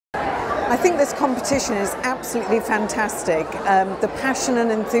I think this competition is absolutely fantastic. The passion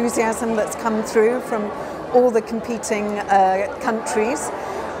and enthusiasm that's come through from all the competing countries,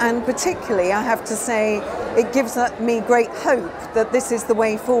 and particularly I have to say it gives me great hope that this is the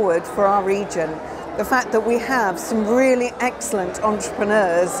way forward for our region. The fact that we have some really excellent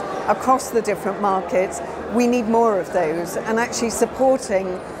entrepreneurs across the different markets, we need more of those, and actually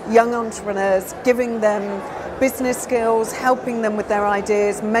supporting young entrepreneurs, giving them business skills, helping them with their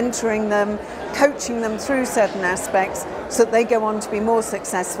ideas, mentoring them, coaching them through certain aspects so that they go on to be more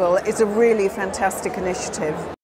successful is a really fantastic initiative.